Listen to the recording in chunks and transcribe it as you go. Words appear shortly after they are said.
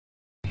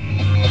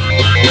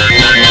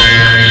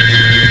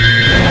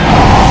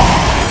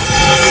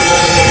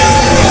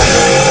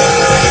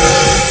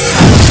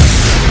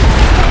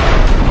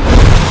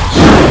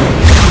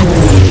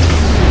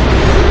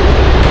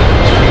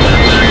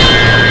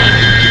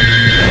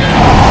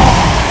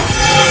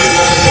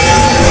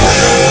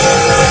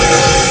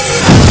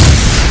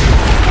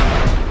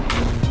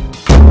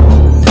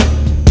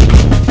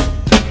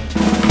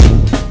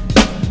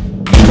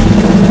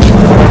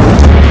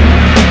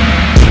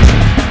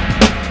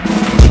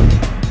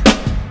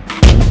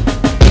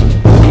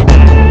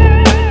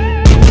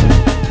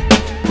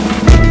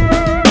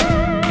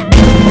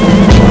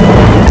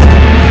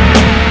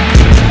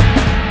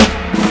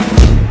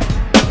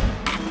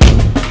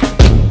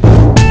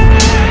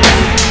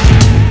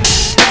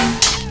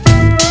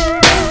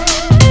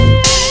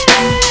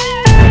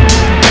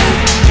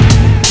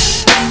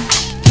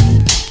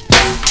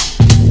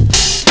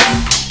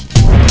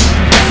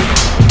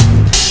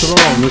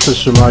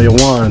Shemaiah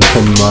Wan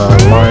from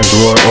Lions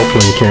Roar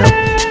Oakland Camp.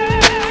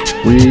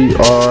 We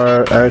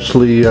are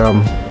actually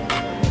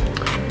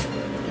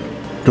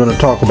going to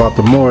talk about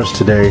the Moors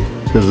today.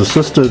 There's a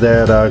sister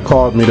that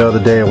called me the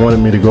other day and wanted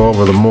me to go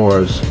over the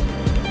Moors,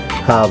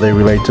 how they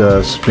relate to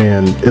us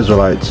being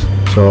Israelites.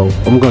 So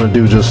I'm going to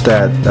do just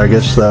that. I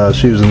guess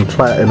she was in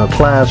a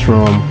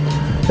classroom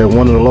at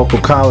one of the local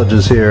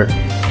colleges here,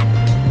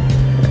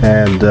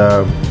 and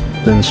the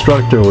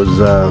instructor was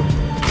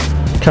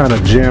kind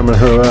of jamming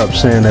her up,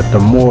 saying that the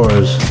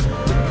Moors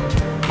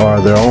are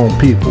their own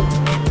people,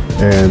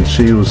 and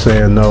she was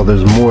saying no,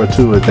 there's more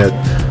to it,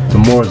 that the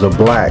Moors are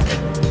black.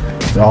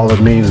 All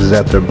it means is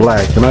that they're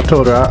black. And I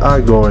told her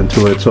I go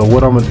into it. So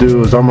what I'm gonna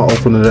do is I'm gonna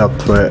open it up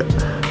for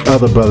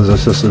other brothers and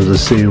sisters to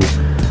see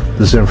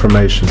this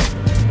information.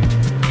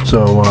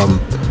 So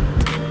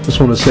just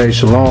want to say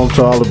shalom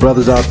to all the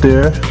brothers out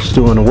there just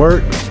doing the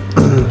work.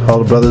 All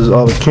the brothers,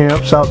 all the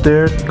camps out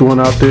there, going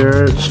out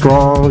there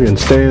strong and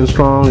staying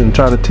strong and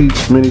trying to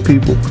teach many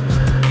people.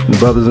 And the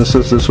brothers and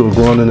sisters who are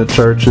going into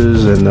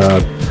churches and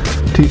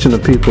teaching the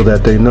people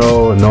that they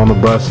know and on the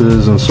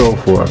buses and so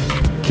forth.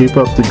 Keep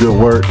up the good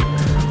work.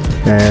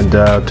 And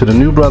to the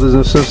new brothers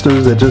and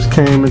sisters that just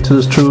came into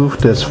this truth,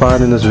 that's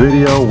finding this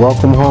video,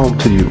 welcome home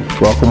to you.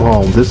 Welcome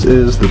home. This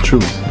is the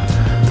truth.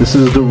 This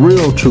is the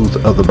real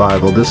truth of the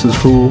Bible. This is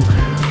who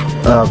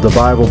the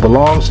Bible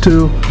belongs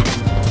to,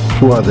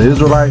 who are the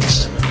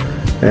Israelites.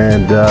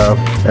 And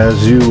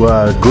as you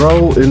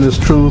grow in this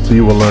truth,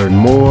 you will learn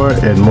more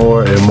and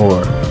more and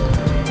more.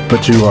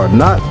 But you are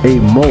not a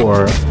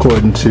Moor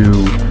according to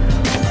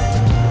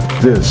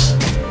this.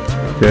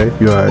 Okay,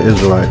 you are an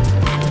Israelite.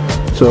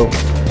 So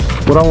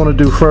what I want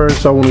to do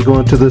first, I want to go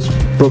into this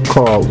book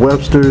called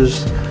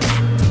Webster's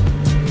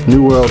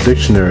New World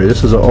Dictionary.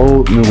 This is an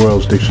old New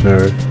World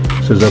Dictionary.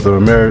 This is of the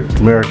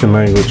American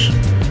language.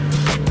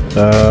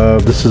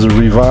 This is a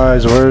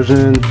revised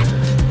version.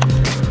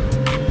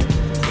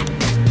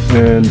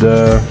 And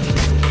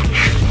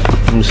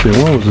let me see,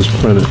 when was this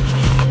printed?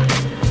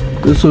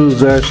 This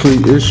was actually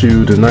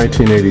issued in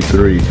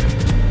 1983.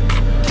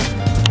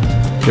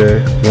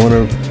 Okay,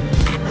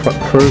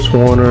 first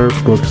Warner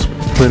Books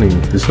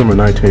printing, December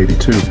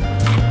 1982.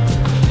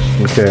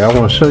 Okay, I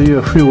want to show you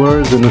a few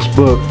words in this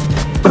book.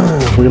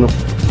 We're going to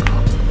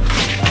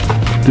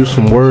do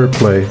some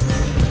wordplay.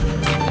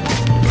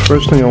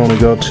 First thing I want to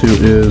go to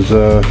is,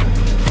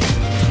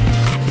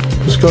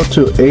 let's go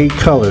to a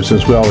color,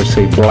 since we always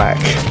say black.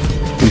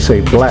 We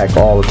say black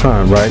all the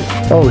time, right?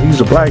 Oh,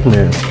 he's a black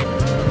man.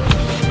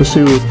 Let's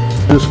see what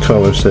this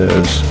color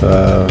says.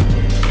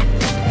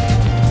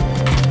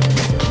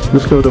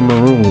 Let's go to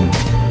maroon.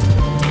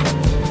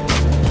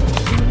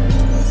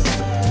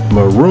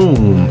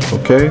 Maroon,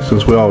 okay,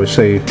 since we always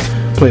say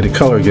play the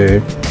color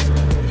game.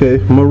 Okay,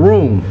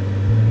 maroon.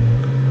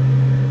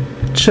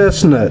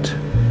 Chestnut,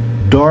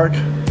 dark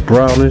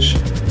brownish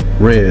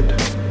red.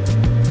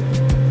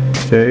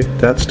 Okay,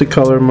 that's the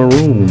color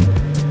maroon.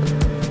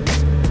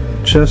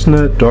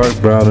 Chestnut, dark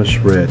brownish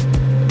red.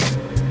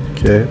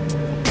 Okay,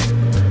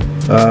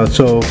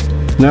 so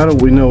now that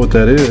we know what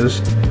that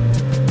is,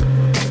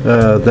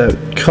 that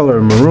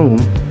color maroon,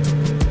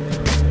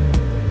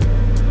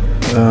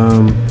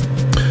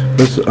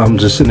 I'm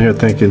just sitting here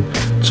thinking.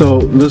 So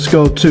let's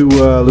go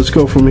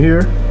from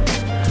here,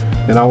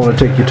 and I want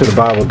to take you to the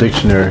Bible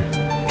dictionary.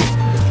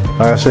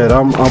 Like I said,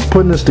 I'm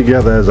putting this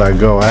together as I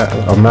go.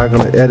 I'm not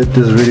going to edit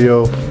this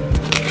video.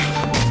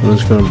 I'm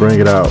just going to bring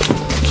it out.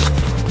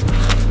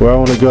 Where I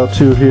want to go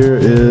to here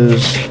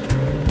is,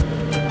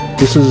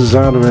 this is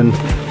Zondervan,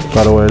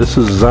 by the way, this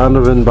is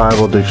Zondervan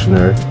Bible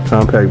Dictionary,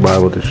 Compact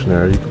Bible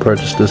Dictionary. You can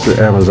purchase this at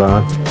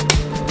Amazon.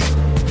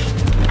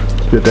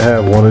 It's good to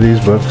have one of these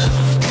books.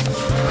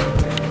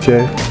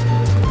 Okay,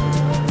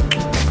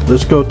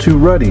 let's go to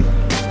ruddy.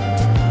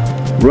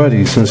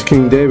 Ruddy, since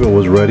King David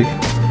was ruddy.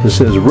 It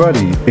says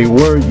ruddy, a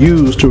word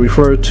used to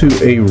refer to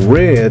a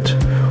red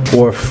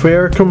or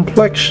fair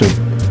complexion,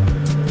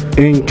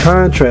 in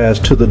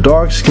contrast to the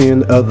dark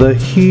skin of the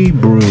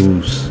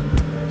Hebrews.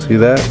 See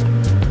that?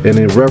 And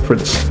in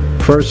reference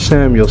 1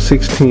 Samuel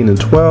 16 and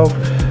 12,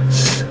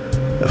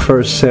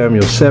 1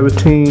 Samuel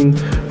 17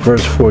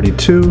 verse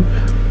 42,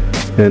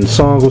 and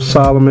Song of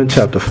Solomon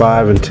chapter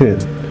 5 and 10.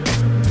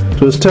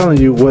 So it's telling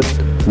you what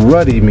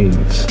ruddy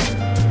means.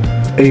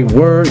 A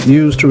word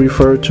used to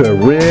refer to a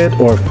red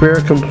or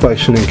fair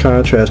complexion in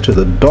contrast to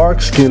the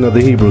dark skin of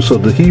the Hebrews. So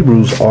the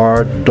Hebrews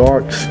are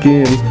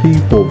dark-skinned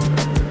people.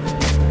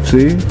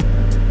 See?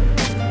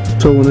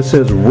 So when it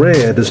says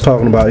red, it's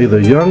talking about either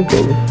young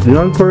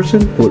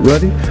person with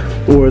ruddy,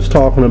 or it's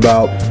talking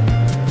about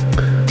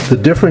the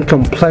different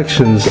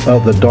complexions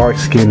of the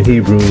dark-skinned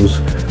Hebrews,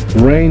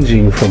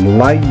 ranging from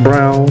light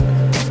brown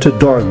to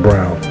dark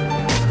brown.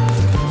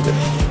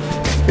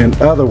 In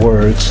other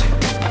words,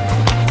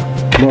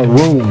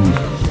 maroon.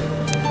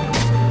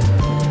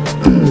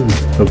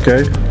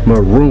 Okay,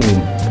 maroon,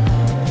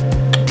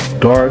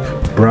 dark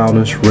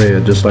brownish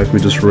red, just like we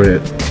just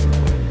read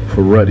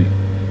for ruddy,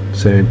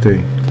 same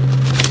thing.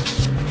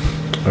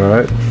 All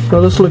right, now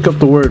let's look up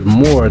the word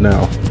more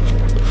now.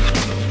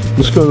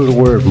 Let's go to the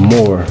word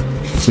more.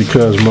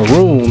 because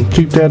maroon,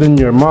 keep that in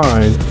your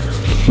mind.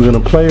 We're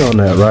going to play on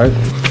that, right?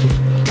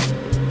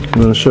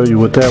 I'm going to show you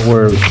what that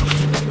word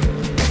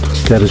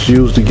that is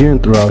used again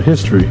throughout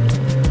history.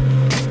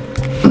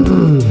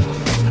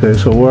 Okay,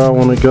 so where I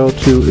want to go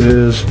to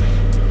is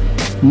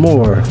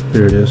more.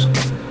 Here it is.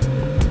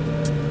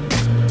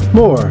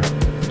 More.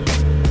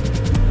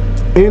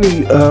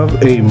 Any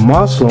of a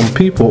Muslim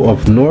people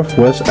of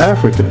Northwest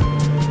Africa.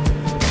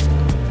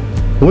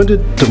 When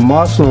did the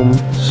Muslims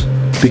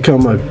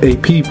become a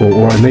people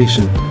or a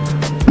nation?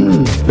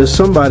 There's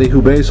somebody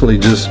who basically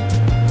just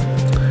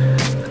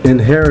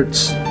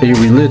inherits a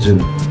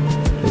religion.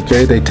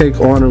 Okay, they take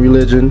on a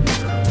religion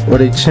or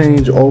they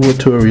change over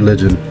to a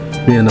religion,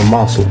 being a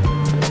Muslim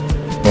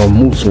or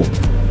Muslim.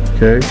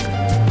 Okay,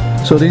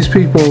 so these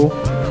people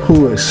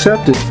who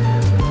accepted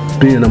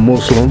being a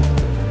Muslim,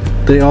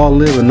 they all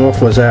live in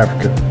Northwest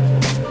Africa.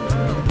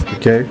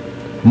 Okay,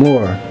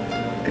 more.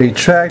 A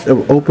tract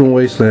of open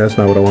wasteland, that's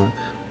not what I want.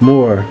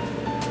 More.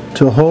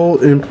 To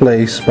hold in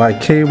place by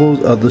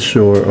cables of the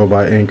shore or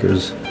by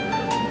anchors.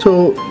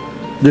 So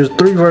there's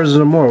three versions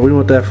of more. We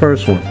want that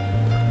first one.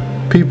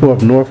 People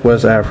of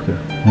Northwest Africa.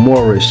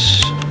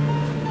 Moorish.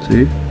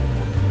 See?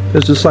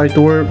 It's just like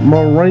the word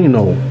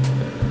moreno,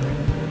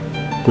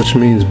 which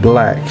means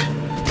black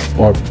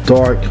or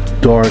dark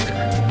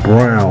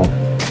brown.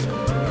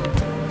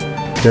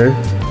 Okay?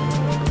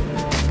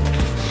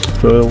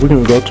 So we're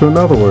going to go to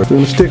another word. We're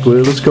going to stick with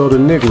it. Let's go to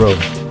Negro.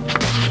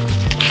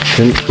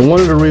 And one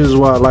of the reasons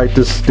why I like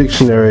this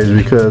dictionary is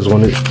because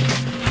when it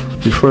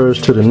refers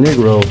to the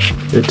Negro,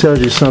 it tells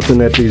you something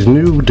that these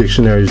new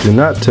dictionaries do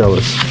not tell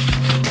us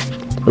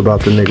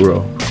about the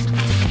Negro.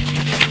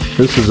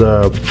 This is,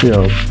 I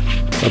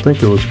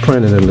think it was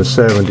printed in the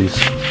 70s.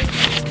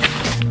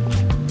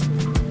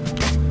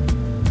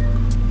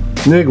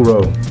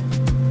 Negro.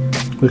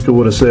 Look at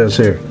what it says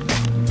here.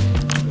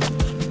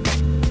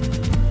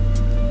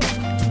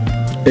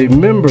 A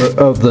member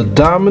of the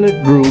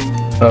dominant group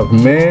of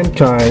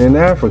mankind in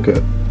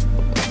Africa,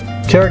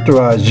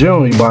 characterized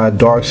generally by a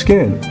dark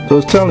skin. So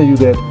it's telling you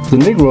that the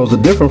Negroes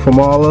are different from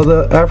all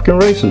other African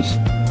races.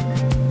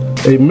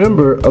 A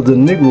member of the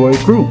Negroid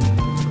group.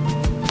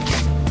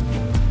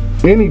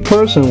 Any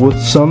person with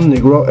some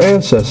Negro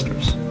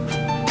ancestors.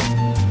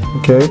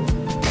 Okay?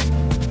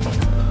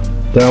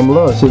 Down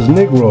below it says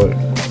Negroid,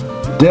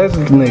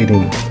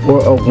 designating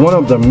or of one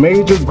of the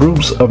major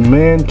groups of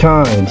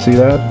mankind. See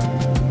that?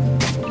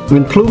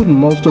 Including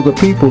most of the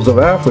peoples of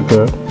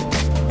Africa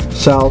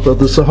south of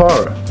the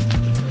Sahara.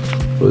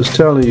 So it's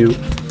telling you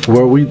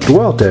where we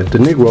dwelt at. The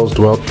Negroes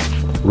dwelt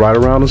right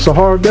around the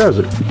Sahara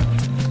Desert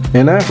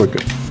in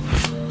Africa.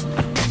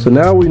 So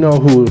now we know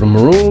who the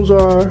Maroons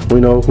are,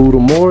 we know who the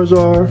Moors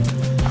are.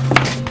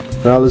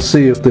 Now let's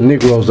see if the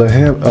Negroes are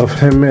of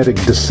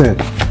Hamitic descent,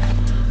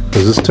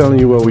 because it's telling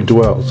you where we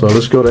dwelt. So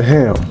let's go to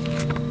Ham.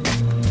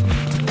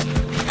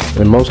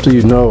 And most of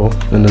you know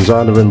in the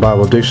Zondervan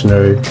Bible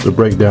Dictionary the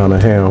breakdown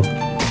of Ham.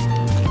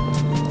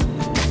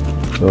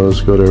 So let's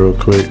go there real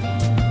quick.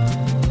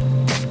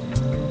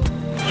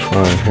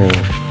 Find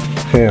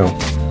Ham.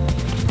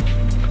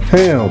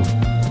 Ham,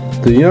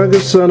 the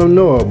youngest son of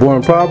Noah,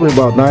 born probably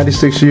about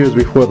 96 years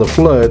before the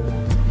flood,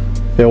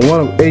 and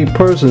one of 8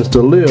 persons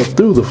to live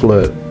through the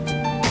flood.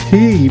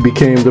 He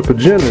became the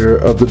progenitor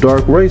of the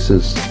dark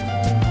races.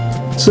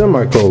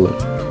 Semicolon.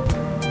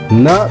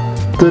 Not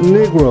the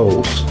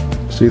Negroes.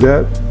 See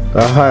that?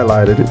 I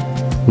highlighted it.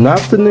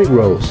 Not the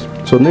Negroes.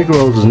 So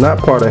Negroes is not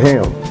part of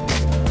Ham.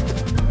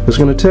 It's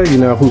going to tell you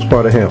now who's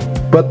part of Ham.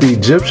 But the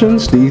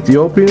Egyptians, the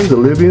Ethiopians, the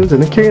Libyans,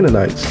 and the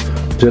Canaanites.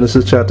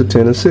 Genesis chapter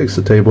 10 and 6,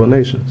 the Table of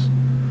Nations.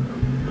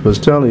 So it's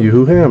telling you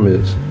who Ham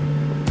is.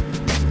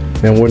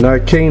 And we're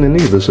not Canaan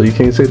either, so you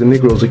can't say the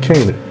Negroes are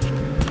Canaan.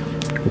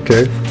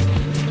 Okay?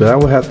 So I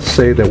would have to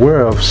say that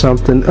we're of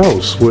something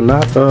else. We're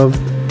not of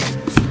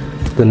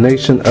the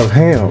nation of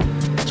Ham.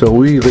 So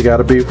we either got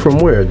to be from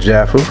where?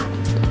 Japheth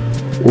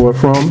or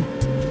from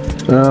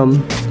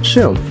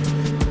Shem.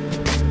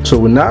 So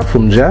we're not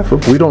from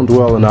Japheth. We don't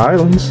dwell in the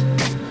islands.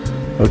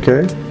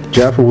 Okay?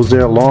 Japheth was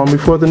there long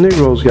before the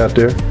Negroes got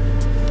there.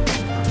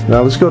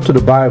 Now let's go to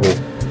the Bible.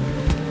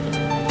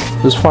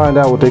 Let's find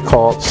out what they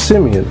called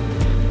Simeon.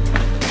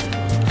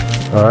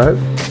 Alright?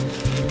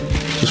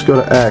 Let's go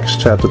to Acts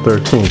chapter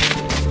 13.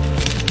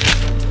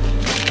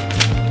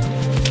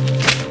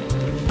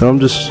 Now I'm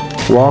just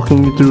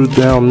walking you through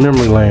down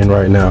memory lane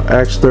right now.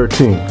 Acts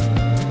 13.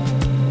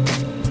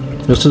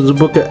 This is the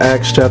book of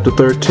Acts chapter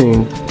 13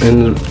 in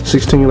the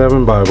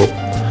 1611 Bible.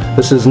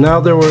 It says, now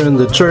there were in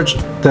the church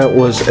that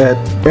was at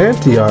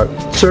Antioch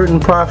certain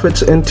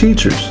prophets and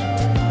teachers,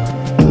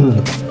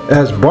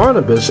 as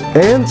Barnabas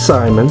and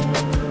Simon,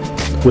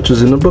 which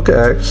is in the book of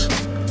Acts,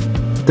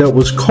 that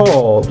was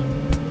called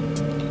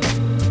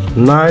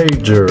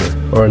Niger,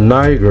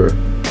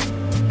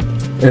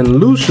 and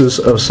Lucius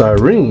of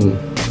Cyrene.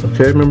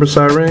 Okay, remember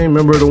Cyrene?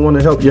 Remember the one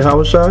that helped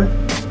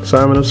Yahushua?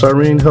 Simon of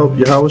Cyrene helped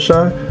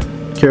Yahushua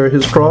carry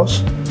his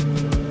cross?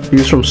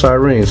 He's from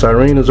Cyrene.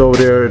 Cyrene is over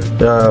there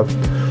at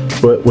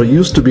what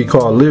used to be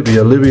called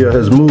Libya. Libya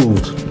has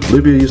moved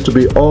Libya used to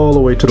be all the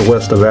way to the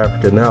west of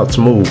Africa. Now it's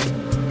moved.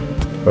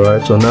 All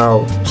right, so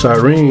now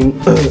Cyrene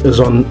is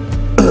on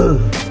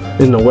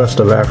in the west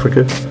of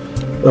Africa,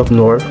 up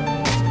north.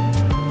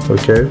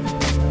 Okay,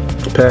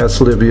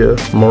 past Libya,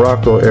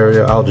 Morocco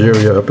area,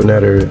 Algeria, up in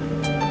that area,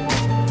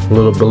 a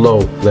little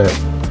below that.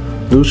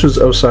 Lucius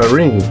of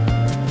Cyrene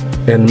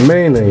and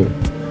Mene,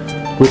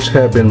 which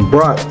had been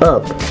brought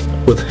up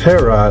with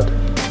Herod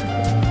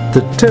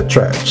the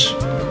Tetrarch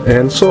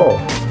and Saul.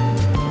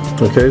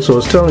 Okay, so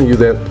it's telling you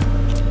that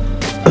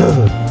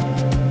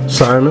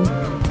Simon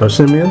or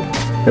Simeon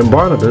and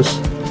Barnabas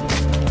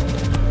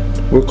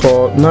were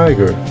called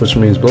Niger, which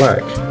means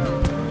black.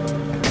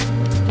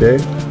 Okay,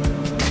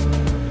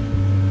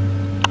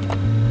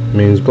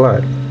 means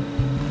black.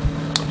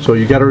 So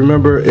you got to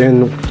remember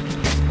in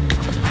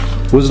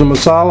Wisdom of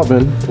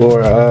Solomon,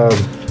 or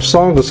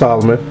Song of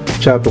Solomon,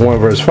 chapter 1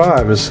 verse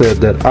 5, it said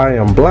that I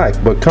am black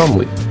but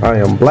comely. I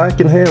am black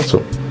and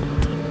handsome.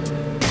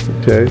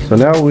 Okay, so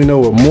now we know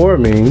what more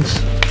means.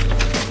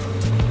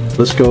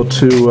 Let's go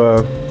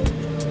to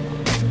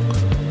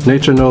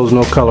Nature Knows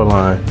No Color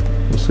Line.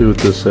 Let's see what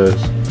this says.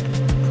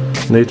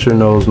 Nature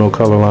Knows No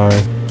Color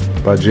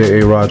Line by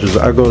J.A. Rogers.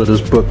 I go to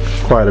this book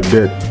quite a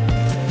bit.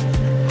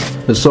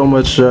 There's so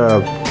much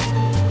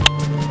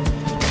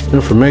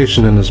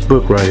information in this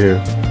book right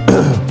here.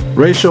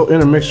 Racial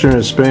intermixture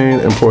in Spain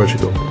and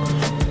Portugal.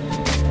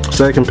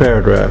 Second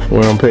paragraph,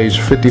 we're on page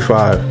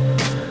 55.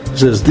 It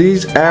says,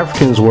 these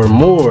Africans were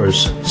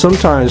Moors,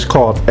 sometimes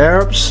called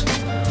Arabs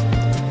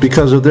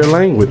because of their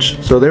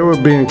language. So they were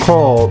being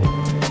called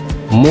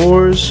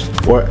Moors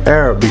or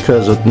Arab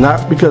because of,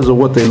 not because of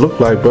what they look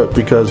like, but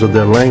because of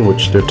their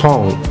language, their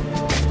tongue.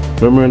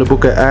 Remember in the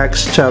book of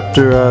Acts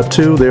chapter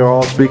 2, they were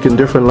all speaking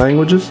different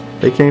languages?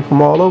 They came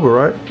from all over,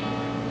 right?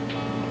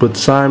 But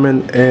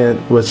Simeon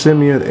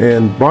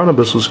and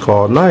Barnabas was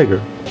called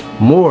Niger.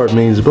 Moor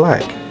means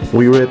black.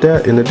 We read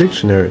that in the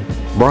dictionary.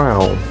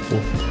 Brown.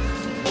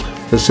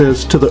 It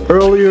says, to the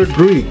earlier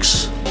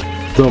Greeks,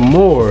 the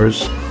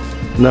Moors.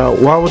 Now,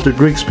 why would the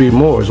Greeks be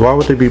Moors? Why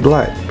would they be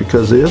black?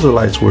 Because the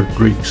Israelites were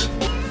Greeks.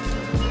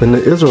 And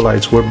the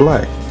Israelites were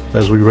black.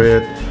 As we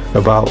read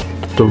about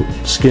the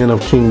skin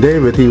of King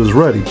David, he was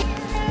ruddy.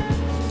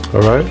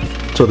 Alright?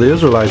 So the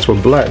Israelites were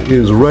black. He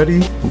was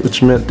ruddy,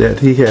 which meant that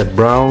he had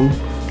brown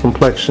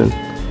complexion.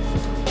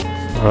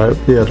 Alright,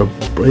 he had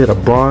a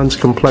bronze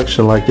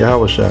complexion like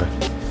Yahushua.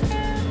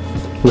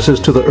 It says,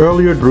 to the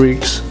earlier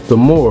Greeks, the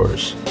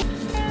Moors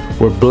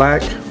were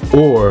black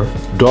or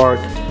dark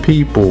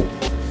people.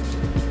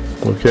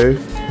 Okay?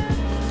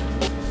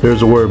 There's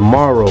the word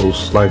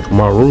Moros, like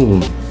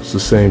maroon. It's the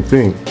same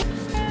thing.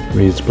 It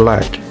means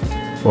black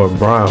or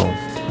brown.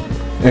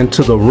 And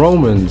to the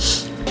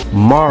Romans,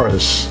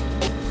 Maris,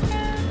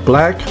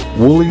 black,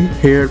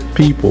 woolly-haired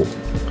people,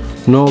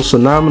 known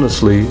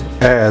synonymously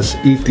as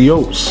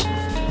Ethiops.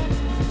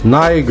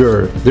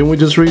 Niger, didn't we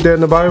just read that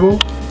in the Bible?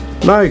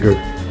 Niger,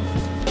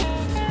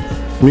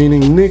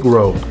 meaning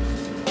Negro.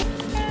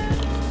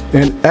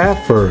 And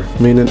Afar,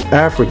 meaning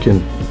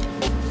African.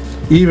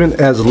 Even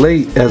as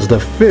late as the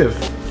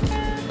 5th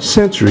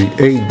century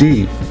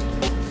AD,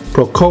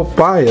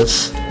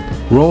 Procopius,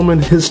 Roman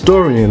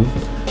historian,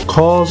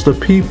 calls the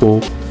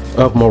people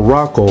of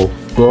Morocco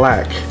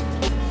black.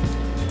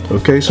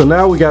 Okay, so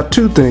now we got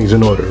two things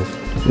in order.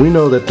 We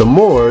know that the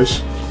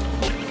Moors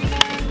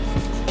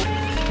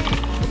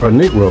are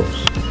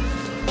Negroes.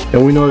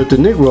 And we know that the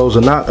Negroes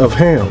are not of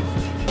Ham.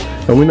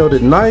 And we know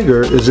that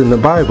Niger is in the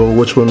Bible,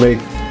 which will make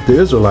the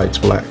Israelites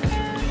black.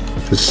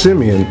 The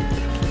Simeon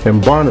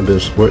and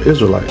Barnabas were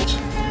Israelites.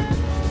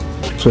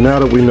 So now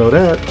that we know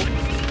that,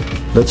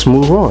 let's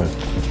move on.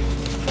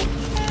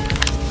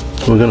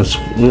 We're gonna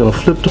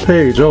flip the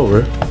page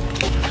over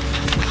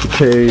to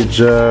page.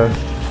 We're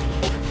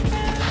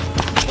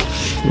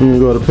gonna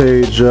go to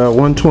page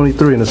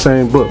 123 in the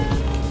same book.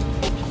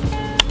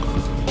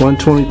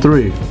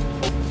 123.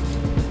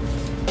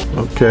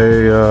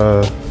 Okay.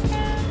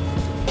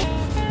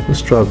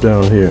 Let's drop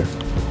down here.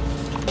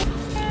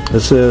 It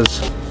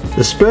says,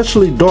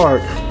 especially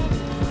dark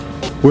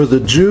were the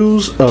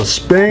Jews of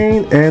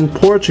Spain and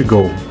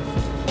Portugal.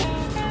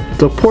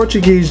 The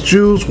Portuguese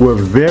Jews were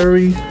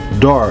very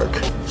dark,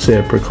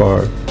 said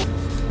Picard.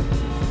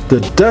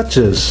 The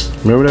Duchess,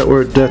 remember that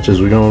word Duchess,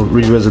 we're going to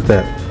revisit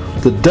that.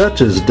 The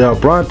Duchess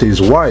d'Albrante's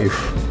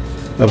wife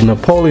of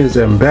Napoleon's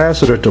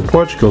ambassador to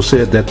Portugal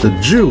said that the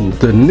Jew,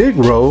 the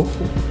Negro,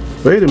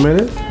 wait a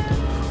minute,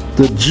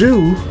 the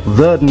Jew,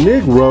 the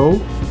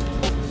Negro,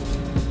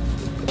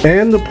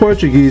 and the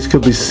Portuguese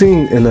could be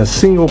seen in a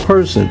single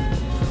person.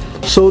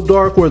 So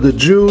dark were the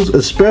Jews,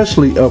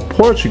 especially of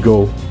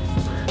Portugal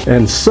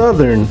and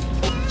southern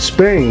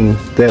Spain,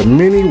 that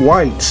many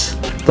whites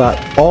thought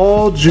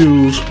all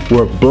Jews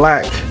were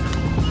black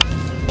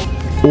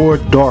or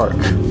dark.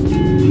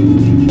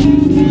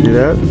 See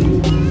that?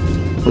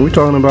 We're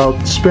talking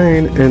about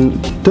Spain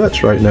and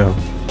Dutch right now.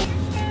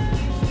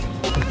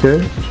 Okay?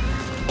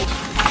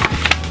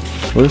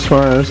 Well, that's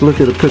fine. Let's look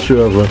at a picture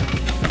of a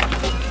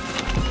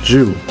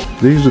Jew.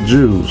 These are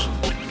Jews.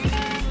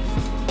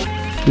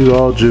 These are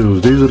all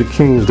Jews. These are the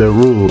kings that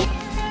ruled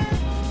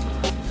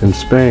in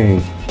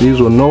Spain. These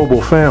were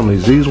noble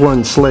families. These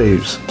weren't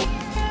slaves.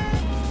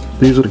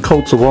 These are the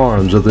coats of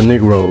arms of the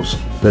Negroes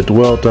that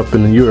dwelt up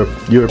in the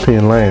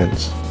European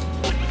lands.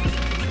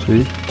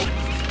 See?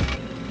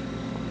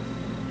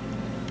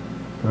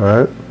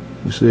 Alright,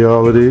 you see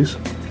all of these?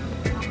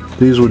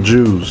 These were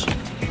Jews.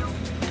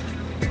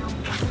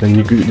 And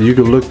you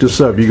could look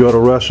this up. You go to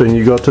Russia and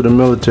you go to the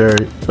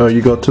military, or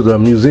you go to the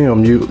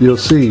museum, you'll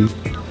see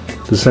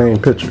the same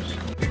pictures.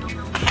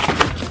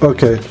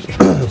 Okay,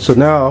 so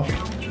now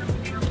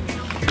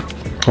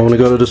I want to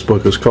go to this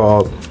book. It's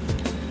called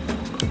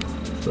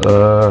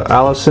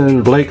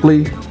Allison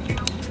Blakely,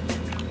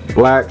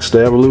 Blacks,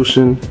 the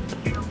Evolution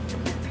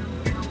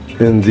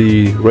in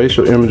the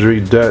Racial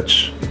Imagery,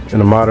 Dutch in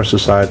the Modern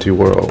Society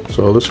World.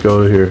 So let's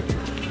go here.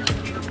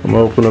 I'm going to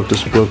open up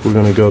this book. We're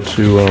going to go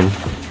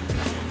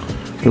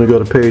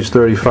to page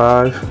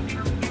 35.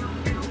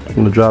 I'm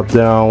going to drop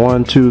down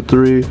 1, 2,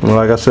 3. And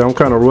like I said, I'm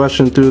kind of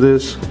rushing through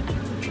this.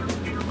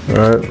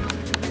 Alright.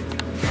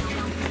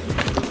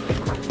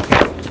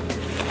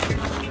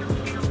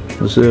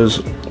 It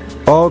says,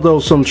 although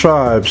some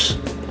tribes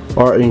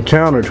are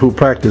encountered who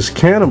practice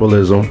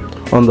cannibalism,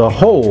 on the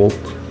whole,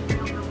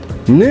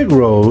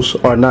 Negroes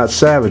are not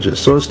savages.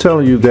 So it's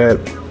telling you that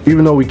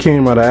even though we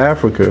came out of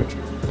Africa,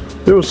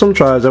 there were some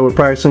tribes that were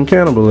practicing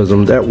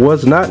cannibalism that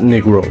was not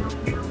Negro.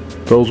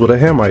 Those were the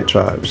Hamite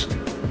tribes.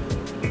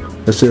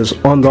 It says,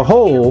 on the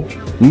whole,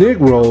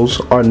 Negroes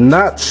are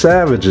not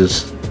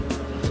savages.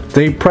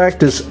 They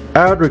practice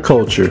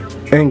agriculture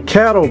and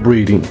cattle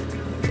breeding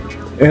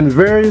and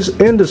various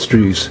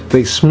industries.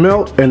 They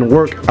smelt and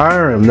work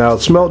iron. Now,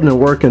 smelting and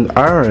working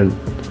iron,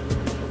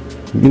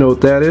 you know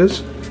what that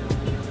is?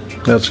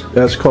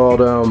 That's called,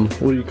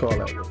 what do you call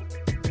that?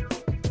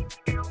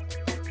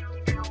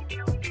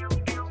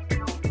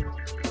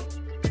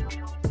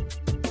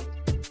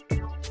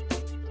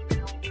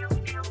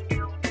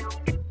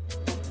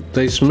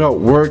 They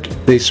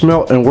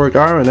smelt and work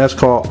iron. That's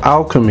called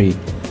alchemy.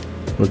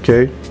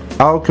 Okay,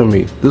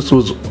 alchemy. This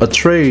was a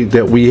trade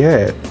that we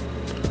had.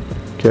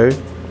 Okay,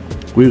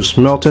 we were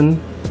smelting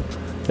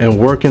and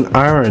working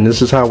iron.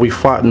 This is how we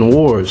fought in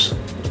wars.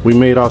 We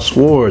made our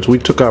swords. We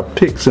took our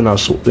picks in our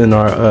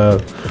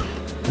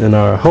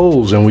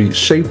holes and we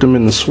shaped them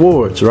into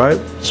swords. Right?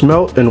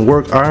 Smelt and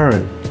work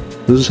iron.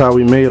 This is how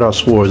we made our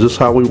swords. This is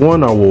how we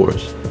won our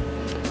wars.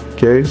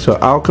 Okay, so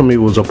alchemy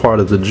was a part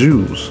of the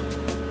Jews.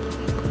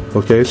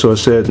 Okay, so it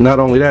said not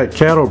only that,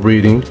 cattle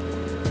breeding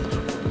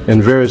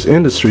and various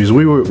industries.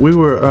 We were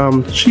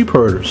sheep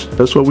herders.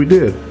 That's what we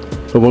did.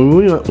 But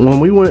when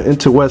we went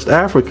into West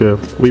Africa,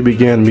 we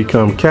began to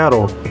become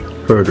cattle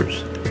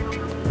herders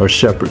or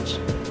shepherds.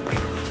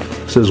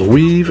 It says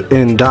weave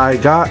and dye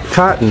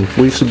cotton.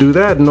 We used to do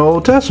that in the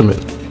Old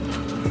Testament.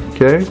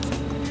 Okay,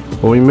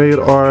 when we made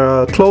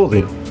our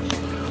clothing,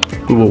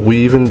 we would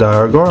weave and dye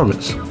our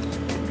garments.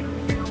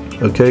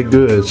 Okay,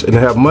 goods, and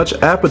have much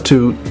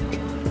aptitude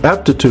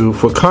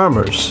for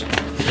commerce.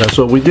 That's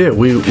what we did.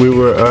 We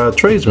were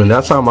tradesmen.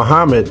 That's how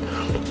Muhammad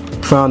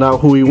found out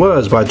who he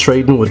was, by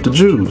trading with the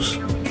Jews.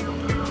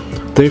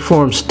 They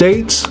form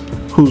states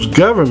whose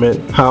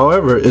government,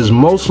 however, is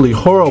mostly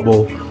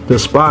horribly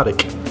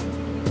despotic.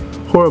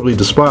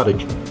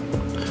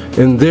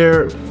 In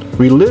their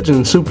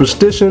religion,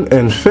 superstition,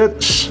 and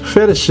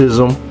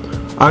fetishism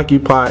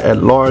occupy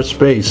at large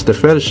space. The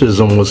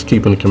fetishism was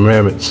keeping the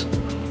commandments.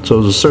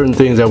 So there's certain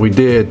things that we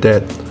did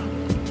that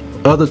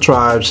other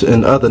tribes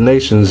and other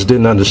nations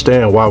didn't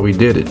understand why we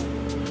did it.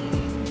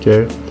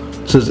 Okay,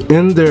 it says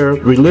in their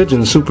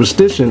religion,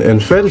 superstition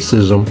and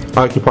fetishism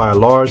occupy a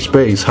large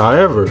space.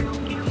 However,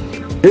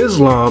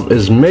 Islam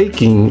is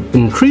making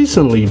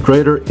increasingly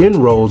greater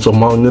inroads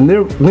among the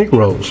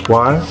Negroes.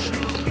 Why?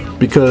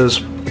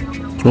 Because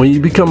when you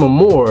become a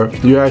Moor,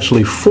 you're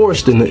actually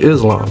forced into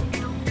Islam.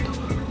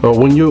 Or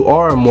when you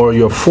are a Moor,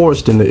 you're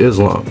forced into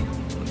Islam.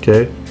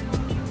 Okay.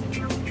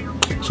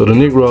 So the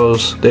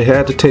Negroes, they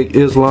had to take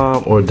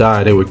Islam or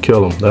die. They would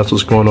kill them. That's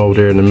what's going on over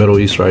there in the Middle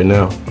East right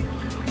now.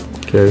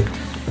 Okay.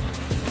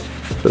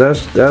 So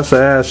that's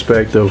an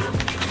aspect of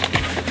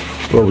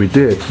what we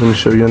did. Let me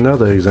show you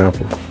another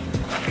example.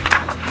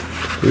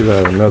 We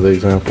got another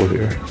example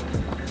here.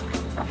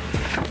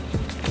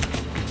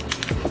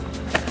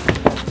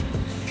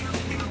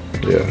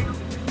 Yeah.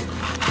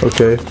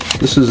 Okay.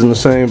 This is in the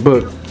same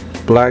book,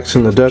 Blacks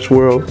in the Dutch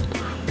World.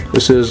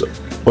 This is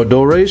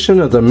Adoration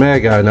of the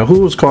Magi. Now, who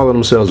was calling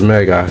themselves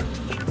Magi?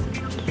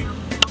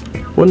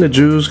 Wasn't the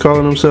Jews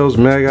calling themselves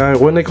Magi?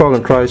 Wasn't they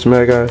calling Christ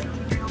Magi?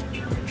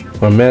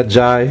 Or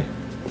Magi,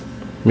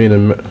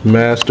 meaning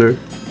master.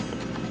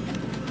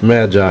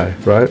 Magi,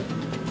 right?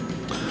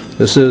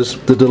 This is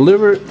the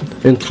deliberate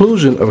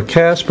inclusion of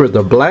Casper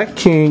the Black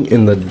King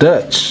in the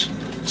Dutch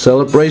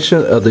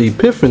celebration of the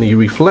Epiphany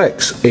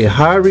reflects a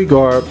high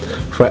regard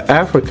for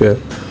Africa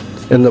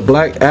and the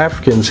black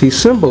Africans he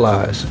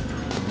symbolized.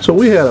 So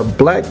we had a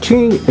black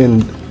king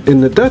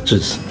in the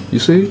Dutches. You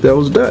see, that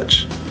was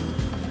Dutch.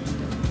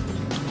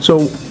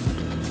 So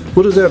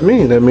what does that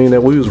mean? That means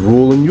that we was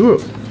ruling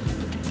Europe.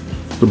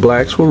 the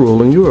blacks were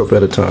ruling Europe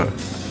at a time.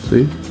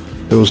 See,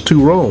 there was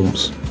two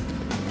Romes.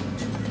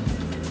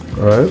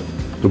 All right,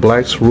 the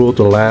blacks ruled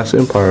the last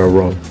empire of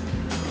Rome.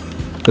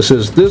 It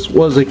says this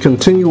was a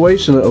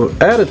continuation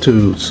of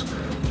attitudes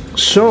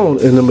shown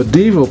in the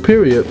medieval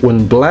period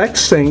when black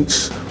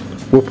saints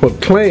were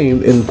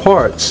proclaimed in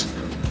parts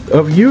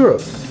of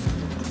Europe.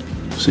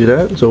 See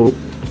that? So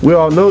we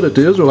all know that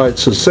the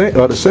Israelites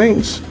are the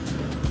saints.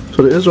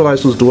 So the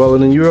Israelites was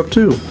dwelling in Europe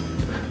too.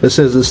 It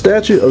says the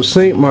statue of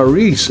Saint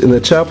Maurice in the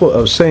chapel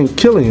of Saint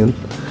Kilian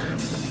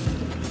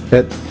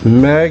at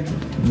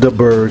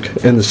Magdeburg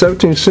in the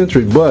 17th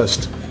century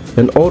bust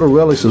and older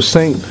relics of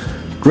Saint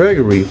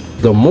Gregory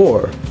the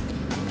Moor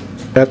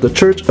at the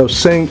church of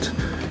Saint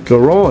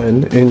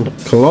Geroen in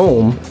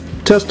Cologne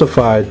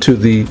testified to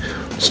the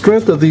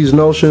strength of these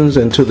notions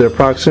and to their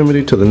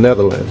proximity to the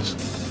Netherlands.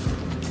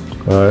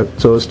 Alright,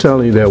 so it's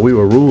telling you that we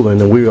were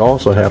ruling and we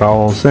also had our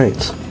own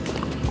saints.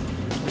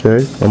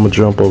 Okay, I'm going to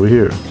jump over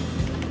here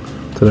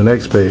to the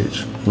next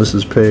page. This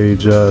is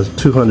page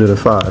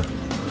 205.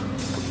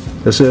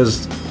 It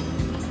says,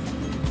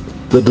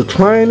 the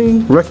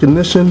declining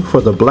recognition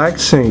for the black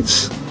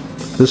saints.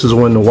 This is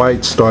when the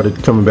whites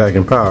started coming back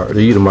in power,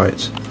 the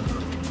Edomites.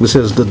 It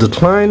says, the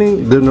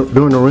declining,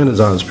 during the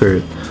Renaissance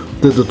period,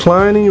 the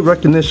declining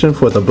recognition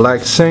for the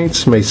black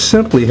saints may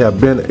simply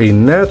have been a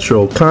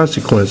natural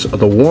consequence of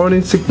the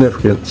warning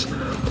significance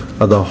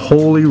of the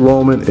Holy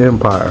Roman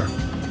Empire,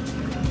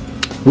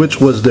 which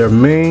was their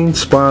main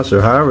sponsor.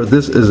 However,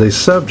 this is a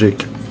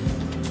subject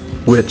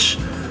which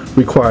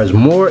requires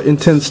more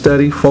intense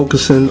study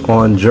focusing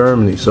on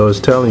Germany. So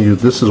it's telling you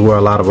this is where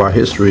a lot of our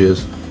history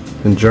is,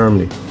 in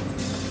Germany.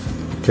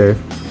 Okay,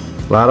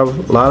 a lot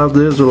of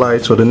the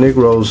Israelites or the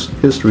Negroes'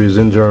 history is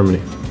in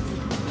Germany.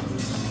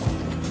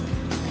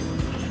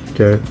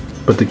 Okay,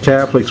 but the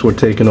Catholics were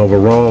taking over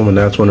Rome, and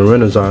that's when the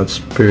Renaissance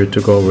period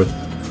took over.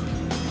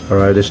 All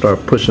right, they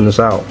start pushing us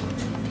out.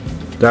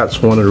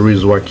 That's one of the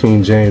reasons why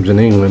King James in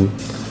England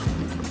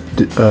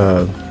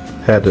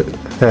had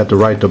to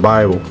write the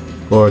Bible,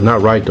 or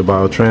not write the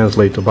Bible,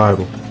 translate the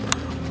Bible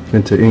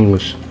into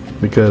English,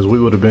 because we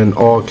would have been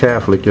all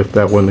Catholic if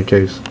that wasn't the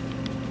case.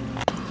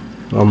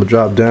 I'm going to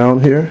drop down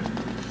here.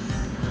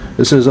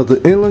 It says, of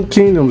the inland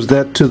kingdoms,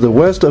 that to the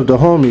west of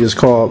Dahomey is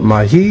called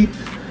Mahi,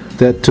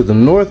 that to the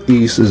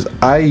northeast is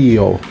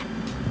Aio.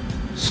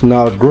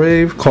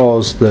 Snodgrave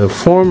calls the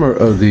former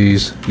of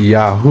these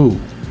Yahoo.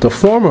 The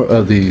former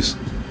of these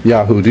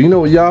Yahoo. Do you know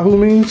what Yahoo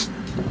means?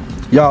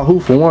 Yahoo,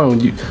 for one,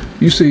 when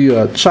you see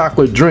a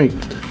chocolate drink,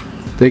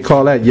 they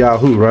call that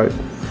Yahoo, right?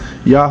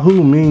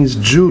 Yahoo means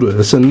Judah.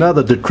 It's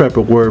another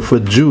decrepit word for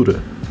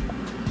Judah,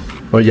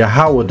 or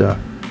Yahawada.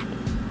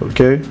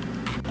 Okay?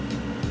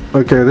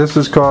 Okay, this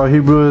is called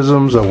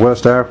Hebrewisms of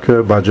West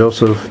Africa by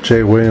Joseph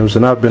J. Williams,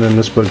 and I've been in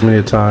this book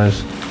many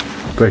times,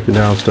 breaking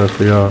down stuff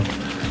for y'all.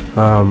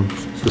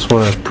 Just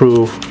want to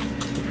prove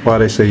why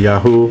they say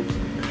Yahoo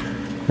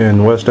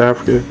in West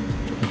Africa.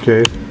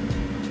 Okay,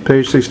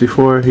 page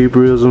 64,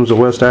 Hebrewisms of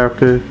West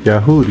Africa,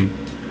 Yahudi.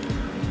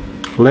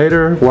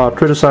 Later, while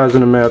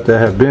criticizing the map that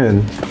had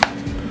been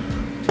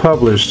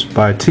published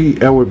by T.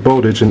 Edward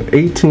Bowditch in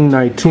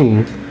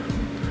 1819,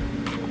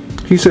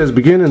 he says,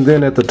 beginning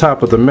then at the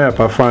top of the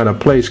map, I find a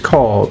place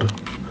called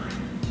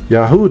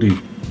Yahudi,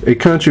 a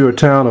country or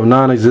town of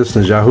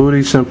non-existence.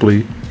 Yahudi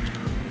simply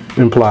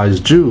implies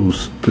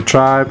Jews, the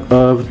tribe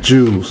of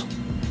Jews,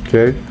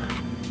 okay,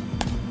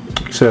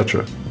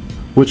 etc.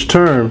 Which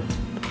term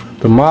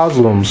the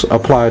Muslims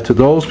apply to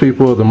those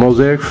people of the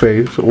Mosaic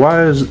faith. Why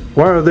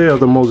are they of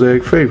the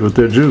Mosaic faith if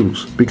they're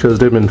Jews? Because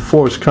they've been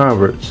forced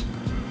converts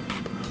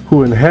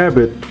who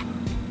inhabit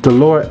the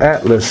lower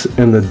Atlas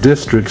in the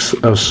districts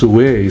of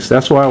Suez.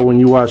 That's why when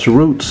you watch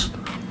Roots,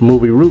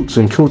 movie Roots,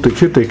 and Kunta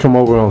Kinte come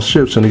over on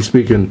ships and he's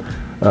speaking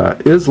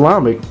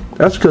Islamic,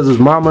 that's because his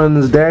mama and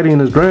his daddy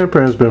and his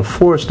grandparents been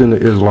forced into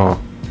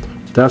Islam.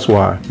 That's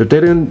why. If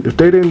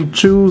they didn't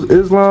choose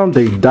Islam,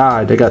 they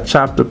died. They got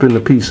chopped up into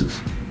pieces.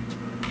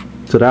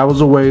 So that was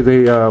the way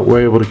they were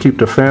able to keep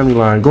the family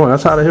line going.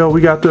 That's how the hell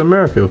we got to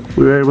America.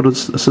 We were able to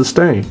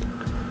sustain.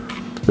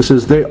 It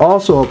says they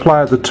also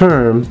applied the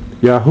term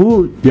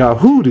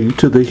Yahudi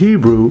to the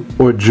Hebrew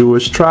or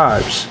Jewish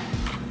tribes,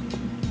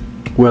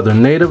 whether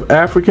native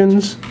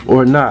Africans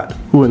or not,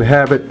 who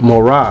inhabit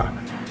Morah.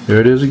 There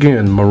it is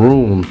again,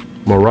 Maroon,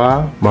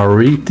 Morah,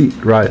 Mariti,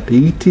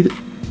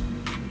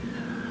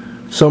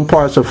 some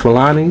parts of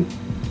Fulani,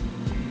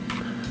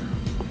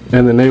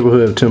 and the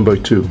neighborhood of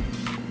Timbuktu.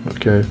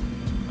 Okay,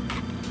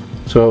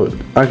 so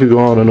I could go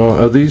on and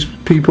on. Of these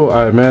people,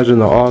 I imagine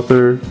the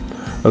author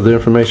of the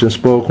information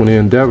spoke when he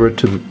endeavored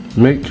to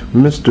make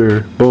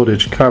Mr.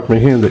 Bowditch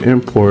comprehend the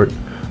import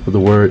of the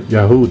word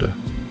Yahudi.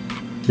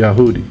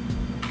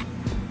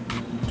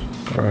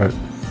 Alright.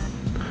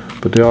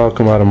 But they all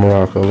come out of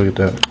Morocco. Look at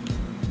that.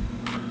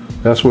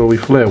 That's where we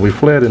fled. We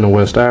fled into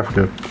West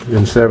Africa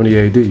in 70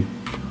 AD.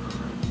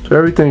 So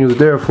everything is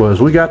there for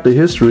us. We got the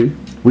history.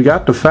 We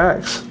got the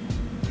facts.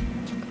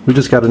 We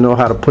just got to know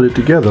how to put it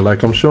together,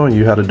 like I'm showing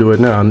you how to do it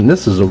now. And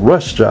this is a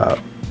rush job.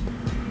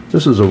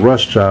 This is a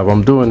rush job.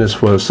 I'm doing this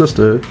for a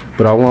sister,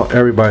 but I want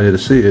everybody to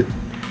see it.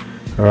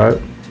 Alright?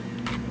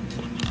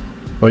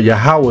 Or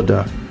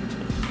Yahawada.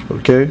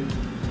 Okay?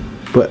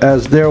 But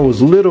as there was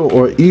little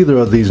or either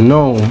of these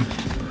known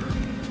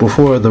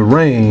before the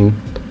reign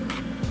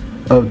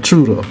of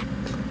Judah,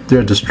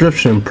 their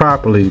description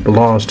properly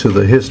belongs to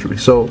the history.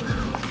 So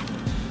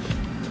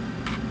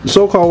the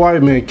so-called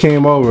white man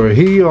came over.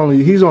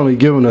 He's only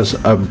giving us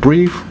a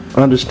brief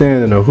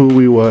understanding of who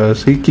he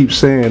was. He keeps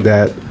saying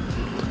that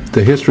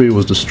the history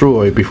was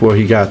destroyed before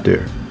he got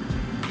there.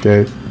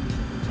 Okay,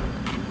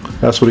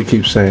 that's what he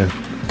keeps saying.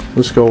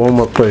 Let's go one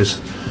more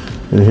place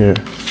in here.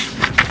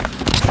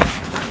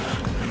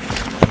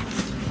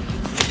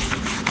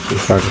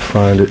 If I can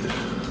find it.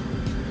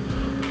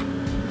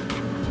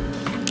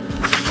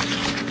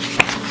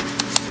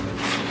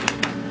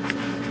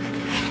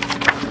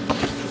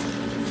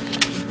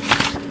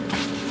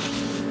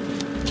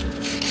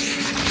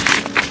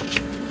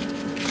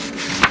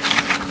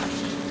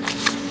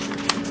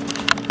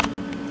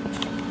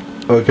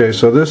 Okay,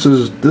 so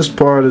this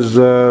part is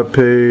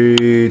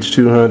page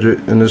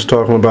 200, and it's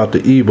talking about the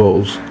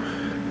Igbos,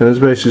 and it's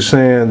basically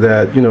saying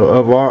that, you know,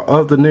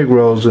 of the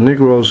Negroes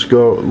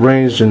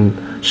range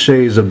in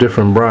shades of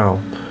different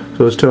brown.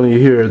 So it's telling you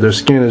here their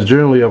skin is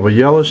generally of a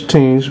yellowish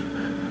tinge,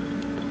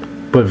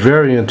 but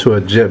varying to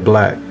a jet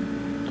black.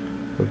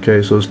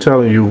 Okay, so it's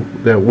telling you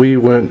that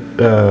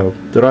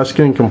that our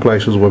skin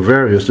complexions were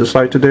various, just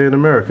like today in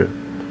America.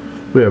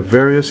 We have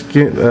various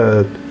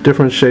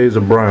different shades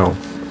of brown.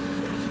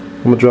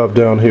 I'm going to drop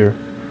down here.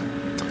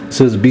 It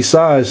says,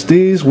 besides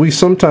these, we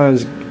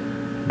sometimes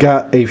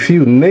got a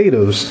few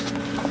natives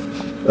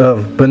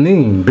of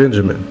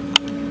Benjamin,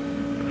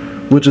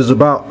 which is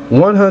about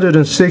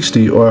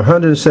 160 or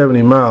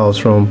 170 miles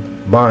from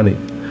Bani.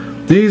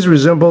 These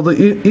resemble the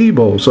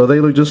Igbos, so they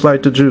look just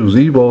like the Jews.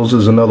 Igbos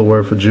is another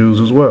word for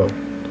Jews as well,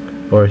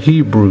 or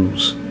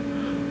Hebrews.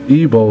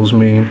 Igbos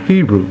mean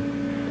Hebrew.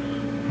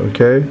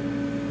 Okay?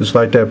 Just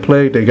like that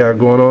plague they got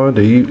going on,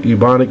 the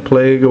Ebonic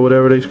plague or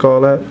whatever they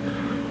call that.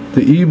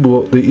 The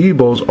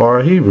Igbos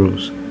are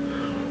Hebrews.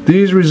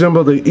 These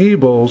resemble the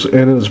Igbos,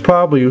 and is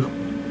probably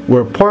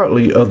were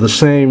partly of the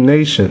same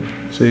nation.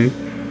 See,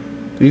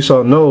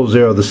 Esau knows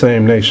they are the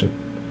same nation.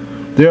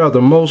 They are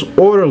the most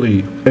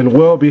orderly and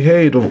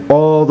well-behaved of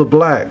all the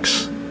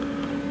blacks.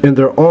 In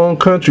their own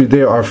country,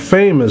 they are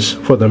famous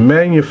for the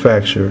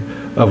manufacture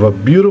of a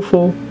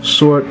beautiful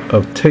sort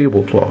of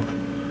tablecloth.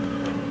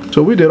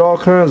 So we did all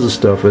kinds of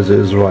stuff as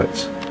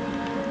Israelites,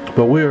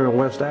 but we are in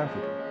West Africa.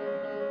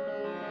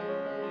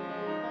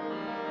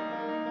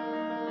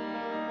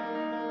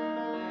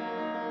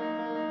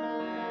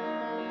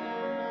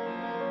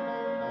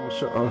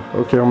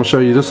 Okay, I'm going to show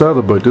you this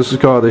other book. This is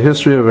called The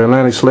History of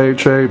Atlantic Slave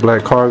Trade,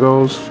 Black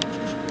Cargoes.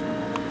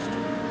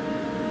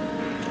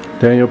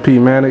 Daniel P.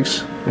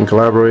 Mannix in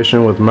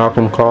collaboration with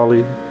Malcolm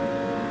Cawley.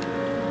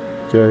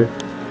 Okay.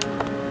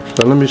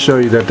 So let me show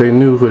you that they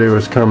knew who they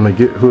were coming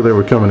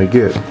to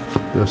get.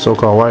 The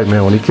so-called white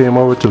man, when he came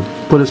over to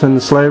put us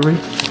into slavery,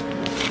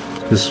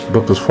 this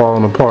book was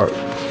falling apart.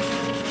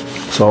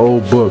 It's an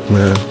old book,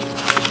 man.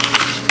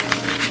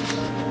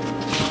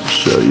 I'll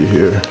show you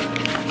here.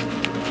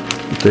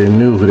 They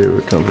knew who they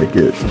were coming to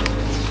get.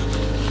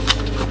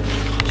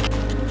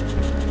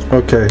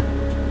 Okay.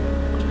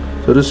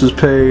 So this is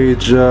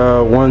page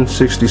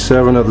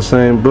 167 of the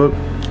same book.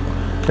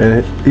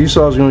 And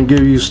Esau's going to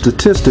give you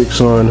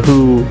statistics on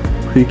who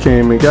he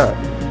came and got.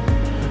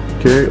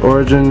 Okay,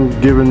 origin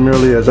given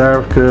merely as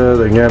Africa,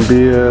 the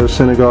Gambia,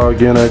 Senegal,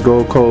 Guinea,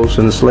 Gold Coast,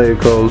 and the Slave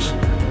Coast,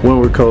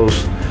 Windward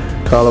Coast,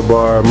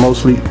 Calabar,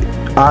 mostly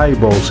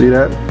Igbo. See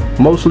that?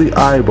 Mostly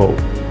Igbo.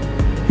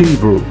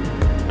 Hebrew.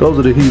 Those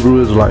are the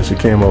Hebrew Israelites that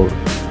came over.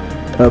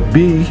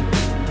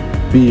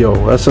 B-O,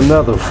 that's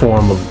another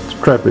form of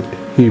decrepit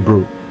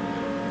Hebrew.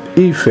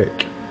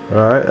 Ephek,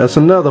 alright, that's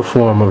another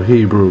form of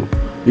Hebrew.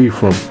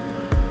 Ephraim.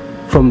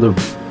 From the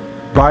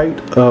Bight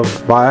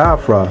of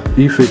Biafra,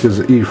 Ephek is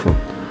Ephraim.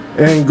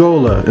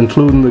 Angola,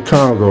 including the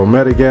Congo,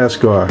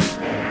 Madagascar.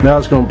 Now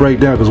it's going to break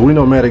down because we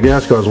know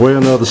Madagascar is way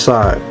on the other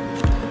side.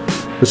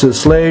 It says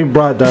slave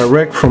brought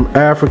direct from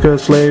Africa,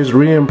 slaves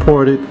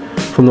re-imported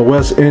from the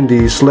West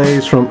Indies,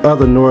 slaves from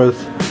other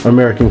North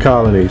American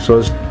colonies. So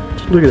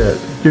look at that,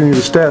 giving you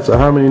the stats of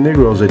how many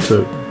Negroes they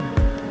took.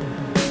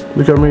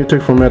 Look how many they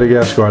took from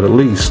Madagascar, at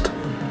least.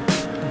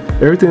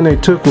 Everything they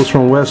took was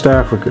from West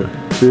Africa.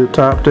 See the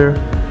top there?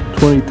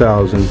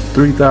 20,000,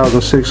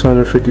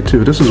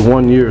 3,652. This is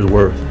 1 year's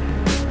worth.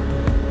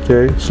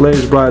 Okay,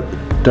 slaves brought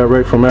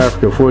direct from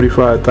Africa,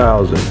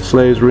 45,000.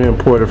 Slaves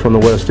re-imported from the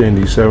West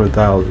Indies,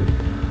 7,000.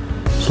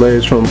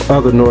 Slaves from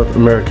other North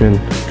American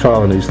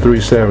colonies,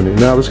 370.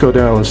 Now let's go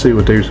down and see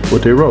what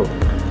they wrote.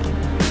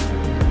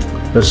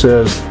 It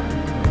says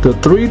the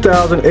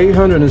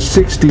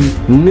 3,860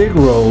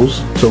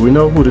 Negroes, so we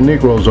know who the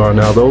Negroes are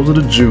now, those are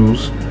the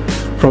Jews,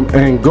 from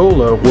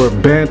Angola were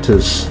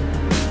Bantus.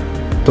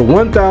 The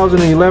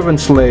 1,011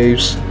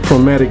 slaves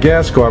from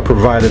Madagascar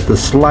provided the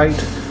slight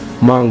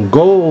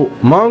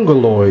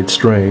Mongoloid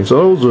strain.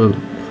 So those are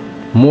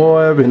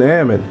Moab, and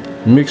Ammon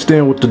mixed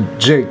in with the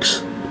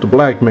Jakes, the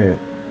black man,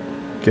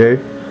 okay,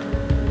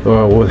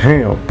 with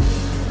Ham.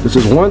 This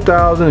is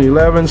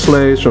 1,011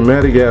 slaves from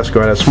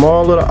Madagascar, that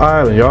small little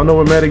island. Y'all know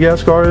where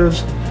Madagascar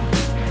is?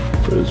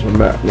 There's a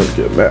map. Let's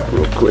get a map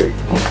real quick.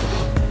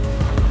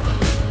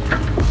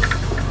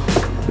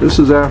 This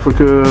is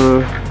Africa.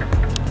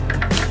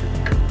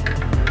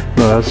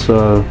 No, that's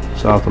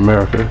South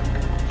America.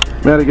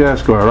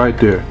 Madagascar, right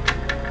there.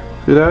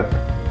 See that?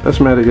 That's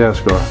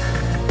Madagascar.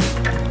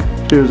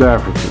 Here's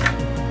Africa.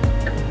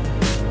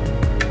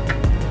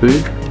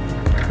 See?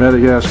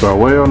 Madagascar,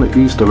 way on the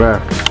east of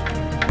Africa.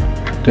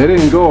 They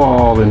didn't go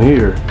all in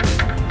here.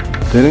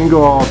 They didn't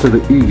go all to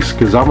the east,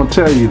 because I'm going to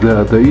tell you,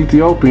 the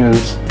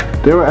Ethiopians,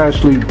 they were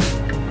actually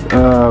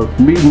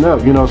meeting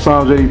up. You know,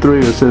 Psalms 83,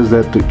 it says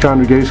that the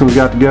congregations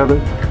got together.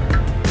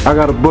 I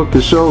got a book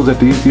that shows that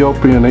the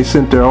Ethiopian, they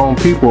sent their own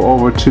people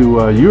over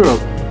to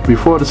Europe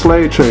before the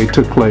slave trade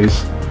took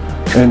place,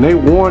 and they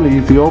warned the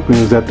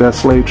Ethiopians that that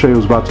slave trade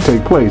was about to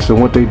take place.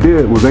 And what they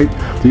did was the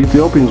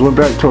Ethiopians went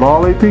back and told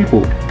all their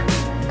people,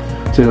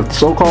 said, if the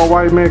so-called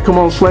white man come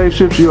on slave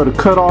ships, you ought to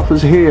cut off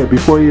his head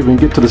before you even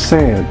get to the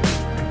sand.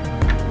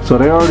 So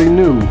they already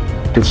knew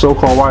the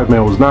so-called white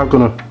man was not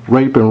going to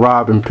rape and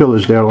rob and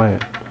pillage their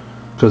land,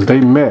 because they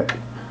met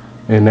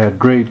in that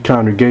great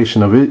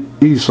congregation of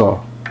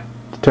Esau,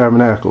 the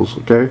tabernacles,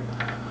 okay?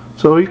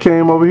 So he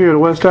came over here to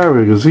West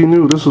Africa because he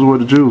knew this is where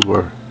the Jews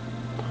were.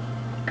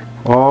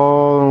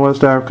 All in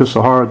West Africa,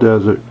 Sahara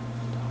Desert,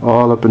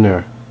 all up in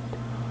there.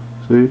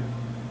 See?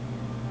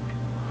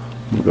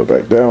 Let me go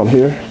back down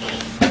here.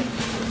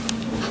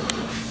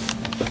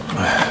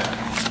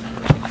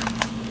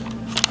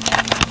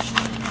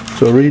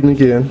 So reading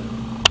again.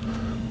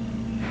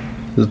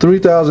 The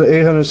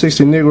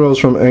 3,860 Negroes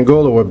from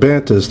Angola were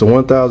Bantus. The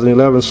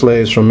 1,011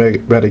 slaves from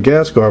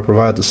Madagascar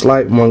provide the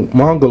slight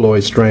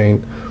Mongoloid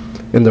strain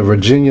in the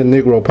Virginia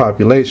Negro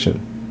population.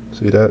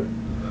 See that?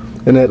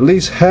 And at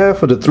least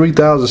half of the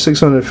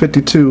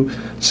 3,652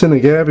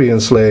 Senegambian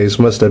slaves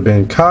must have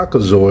been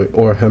Caucasoid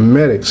or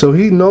Hamitic. So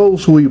he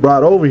knows who he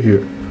brought over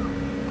here.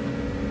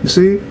 You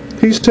see?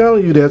 He's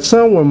telling you that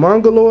some were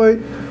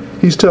Mongoloid.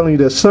 He's telling you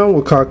that some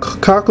were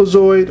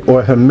Caucasoid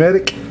or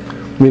Hamitic,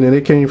 meaning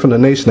they came from the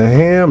nation of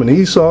Ham and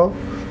Esau,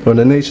 or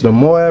the nation of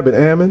Moab and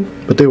Ammon,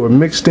 but they were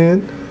mixed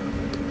in.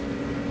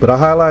 But I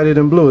highlighted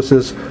in blue, it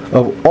says,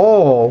 of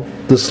all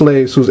the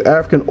slaves whose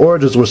African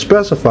origins were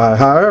specified,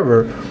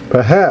 however,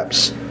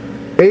 perhaps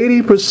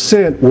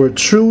 80% were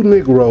true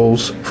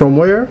Negroes from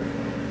where?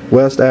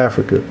 West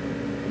Africa.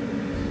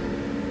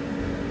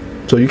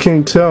 So you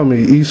can't tell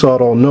me Esau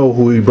don't know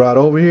who he brought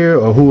over here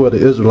or who are the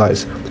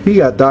Israelites. He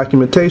got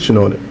documentation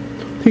on it.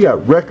 He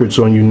got records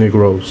on you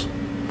Negroes.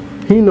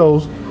 He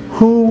knows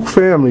who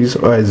families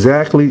are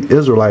exactly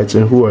Israelites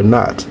and who are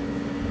not.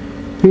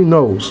 He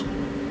knows.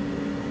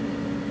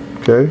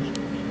 Okay?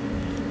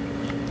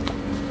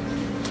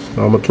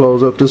 I'm going to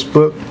close up this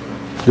book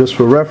just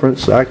for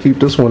reference. I keep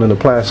this one in a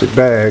plastic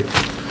bag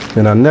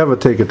and I never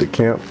take it to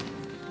camp.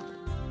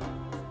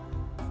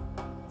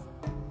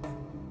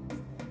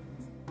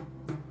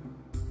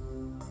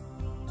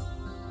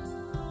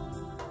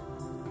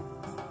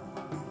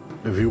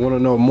 If you want to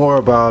know more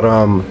about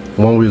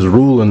when we was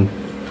ruling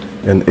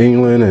in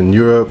England and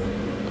Europe,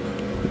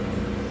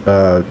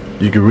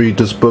 you can read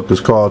this book.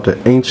 It's called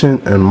The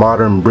Ancient and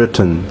Modern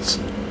Britons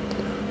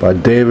by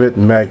David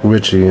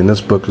McRitchie, and this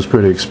book is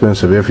pretty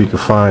expensive if you can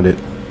find it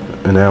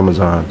in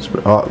Amazon.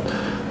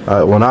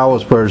 When I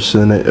was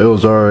purchasing it, it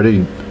was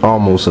already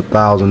almost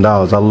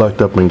 $1,000. I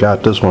lucked up and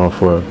got this one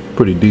for a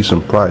pretty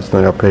decent price. I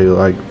think I paid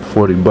like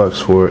 40 bucks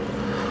for it,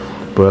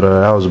 but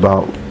that was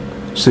about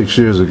 6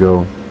 years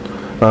ago.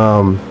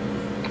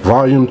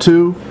 Volume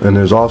 2, and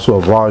there's also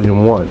a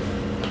Volume 1.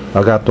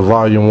 I got the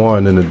Volume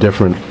 1 in a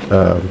different,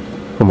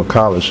 from a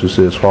college who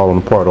says falling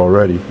apart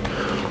already.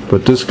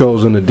 But this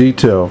goes into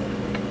detail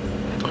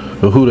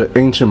of who the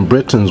ancient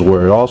Britons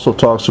were. It also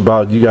talks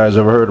about, you guys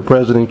ever heard of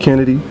President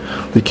Kennedy?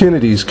 The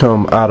Kennedys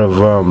come out of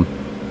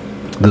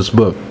this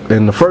book.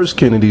 And the first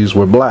Kennedys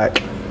were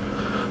black.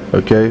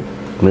 Okay?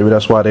 Maybe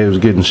that's why they was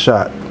getting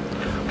shot.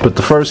 But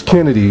the first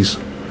Kennedys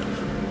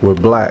were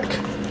black.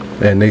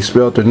 And they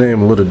spelled their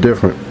name a little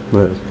different.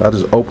 I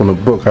just opened the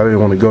book. I didn't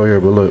want to go here,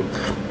 but look.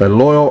 A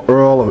loyal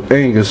Earl of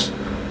Angus,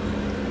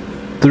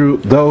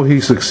 though he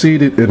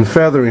succeeded in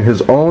feathering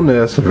his own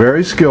nest,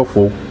 very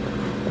skillful,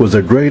 was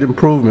a great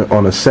improvement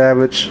on a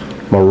savage,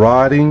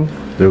 marauding,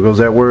 there goes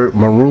that word,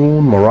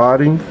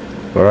 marauding,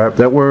 alright,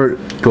 that word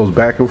goes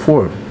back and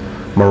forth,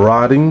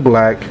 marauding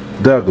black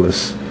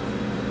Douglas,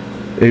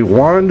 a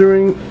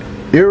wandering,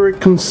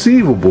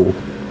 irreconcilable,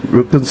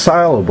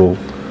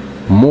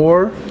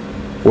 Moor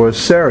or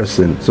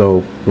Saracen.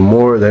 So the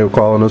Moor, they were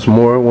calling us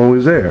Moor when we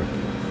was there.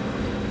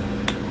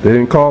 They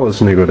didn't call us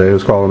Negro, they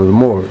was calling us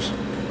Moors,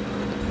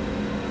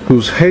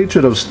 whose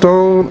hatred of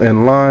stone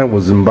and lime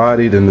was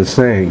embodied in the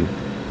saying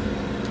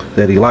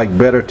that he liked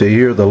better to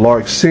hear the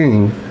lark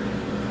sing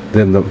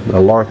than a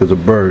lark is a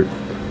bird,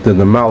 than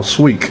the mouse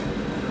squeak.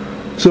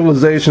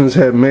 civilizations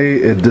had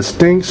made a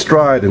distinct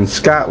stride in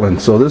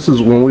Scotland. So this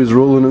is when we was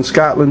ruling in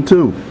Scotland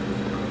too.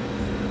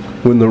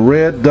 When the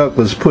Red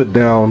Douglas put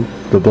down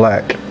the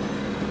black.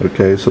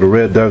 Okay, so the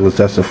Red Douglas,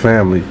 that's a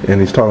family, and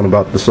he's talking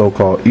about the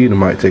so-called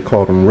Edomites. They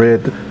called them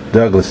Red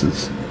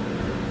Douglases.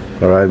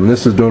 Alright, and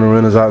this is during the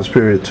Renaissance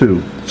period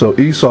too. So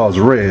Esau's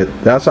red.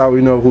 That's how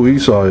we know who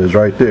Esau is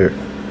right there.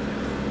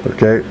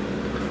 Okay,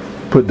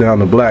 put down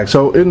the black.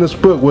 So in this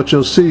book, what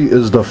you'll see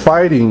is the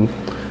fighting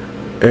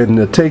and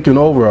the taking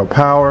over of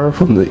power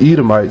from the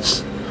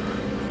Edomites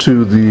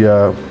to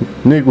the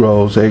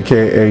Negroes,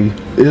 aka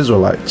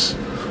Israelites.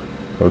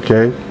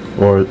 Okay,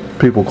 or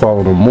people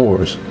calling them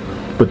Moors.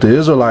 But the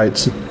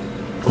Israelites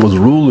was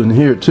ruling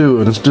here too,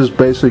 and it's just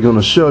basically going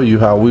to show you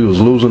how we was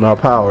losing our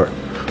power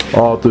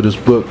all through this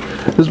book.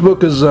 This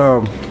book is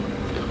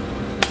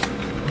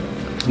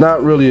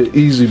not really an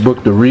easy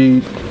book to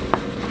read.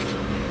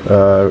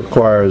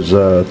 Requires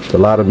a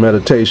lot of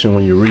meditation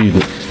when you read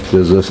it,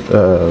 because it's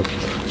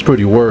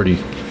pretty wordy.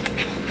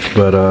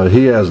 But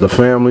he has the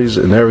families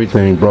and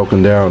everything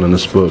broken down in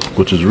this book,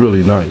 which is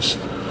really nice.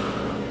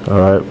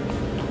 Alright,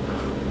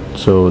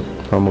 so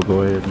I'm going to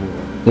go ahead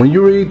and... When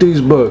you read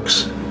these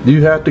books,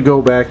 you have to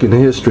go back in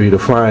history to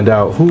find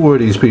out who were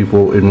these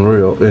people in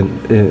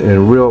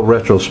real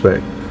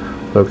retrospect.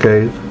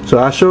 Okay, so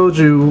I showed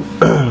you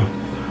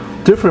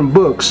different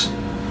books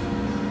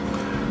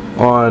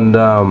on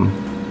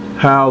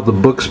how the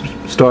books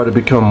started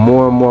to become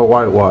more and more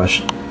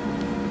whitewashed.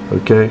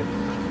 Okay,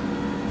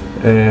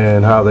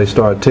 and how they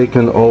start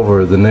taking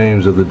over the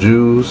names of the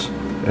Jews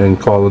and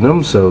calling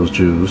themselves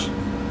Jews.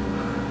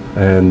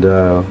 And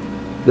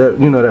that,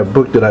 you know, that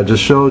book that I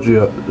just showed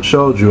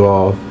you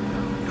all,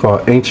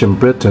 called Ancient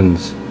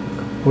Britons.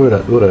 What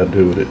did I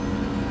do with it?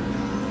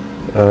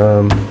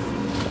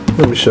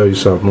 Let me show you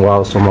something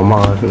while it's on my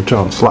mind. I'm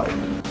trying to slide.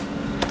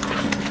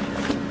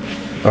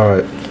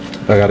 Alright,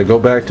 I got to go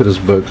back to this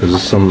book because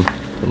there's some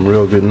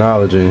real good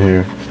knowledge in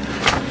here.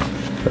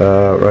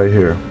 Right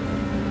here.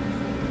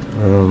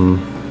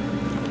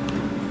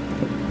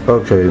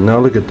 Okay, now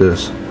look at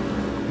this.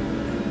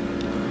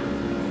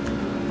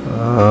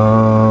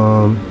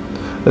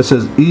 It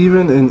says,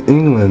 even in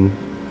England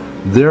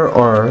there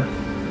are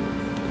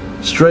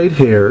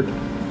straight-haired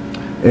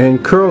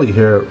and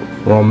curly-haired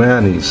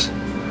Romanis,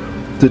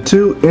 the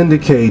two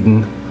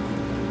indicating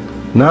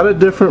not a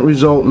different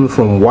resulting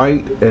from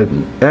white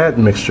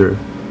admixture,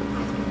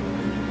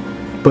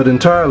 but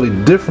entirely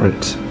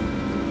different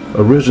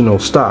original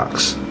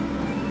stocks.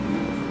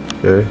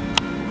 Okay,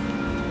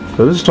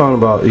 so this is talking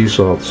about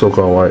Esau, the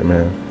so-called white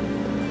man.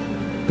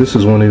 This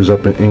is when he was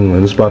up in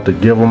England. It's about to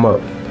give him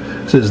up.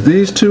 It says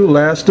these two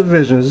last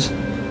divisions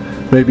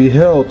may be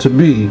held to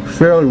be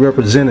fairly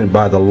represented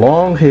by the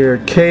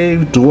long-haired,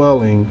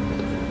 cave-dwelling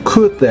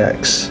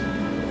Kuthaks.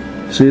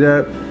 See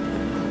that?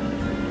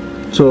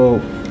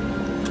 So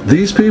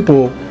these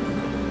people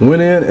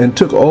went in and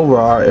took over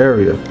our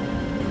area.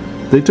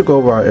 They took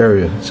over our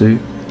area. See?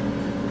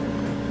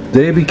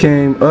 They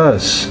became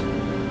us.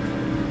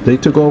 They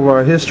took over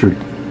our history.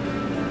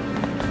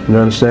 You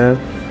understand?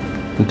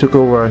 They took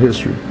over our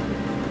history.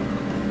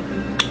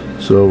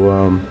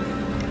 So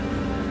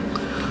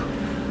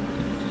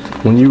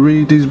when you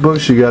read these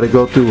books, you got to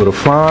go through with a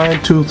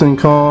fine-tooth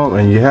comb,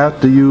 and you have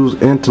to use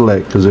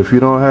intellect, because if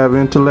you don't have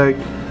intellect,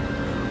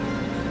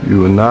 you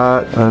will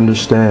not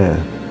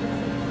understand.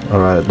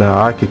 Alright, now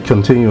I could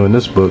continue in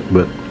this book,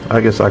 but I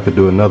guess I could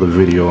do another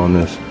video on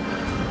this.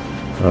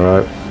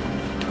 Alright,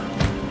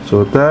 so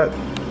with that,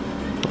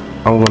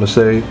 I'm going to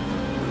say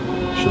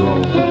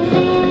Shalom.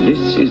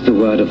 This is the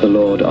word of the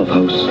Lord of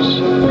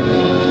hosts.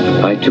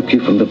 I took you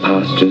from the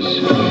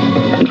pastures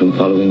and from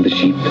following the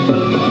sheep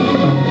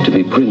to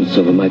be prince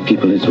over my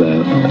people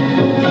Israel.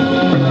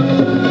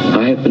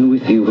 I have been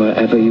with you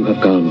wherever you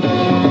have gone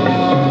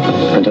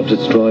and have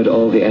destroyed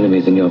all the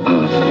enemies in your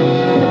path.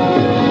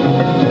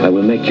 I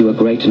will make you a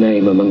great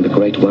name among the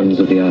great ones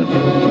of the earth.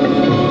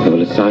 I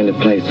will assign a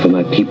place for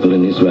my people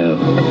in Israel.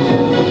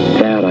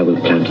 There I will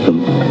plant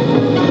them,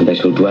 and they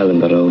shall dwell in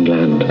their own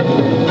land.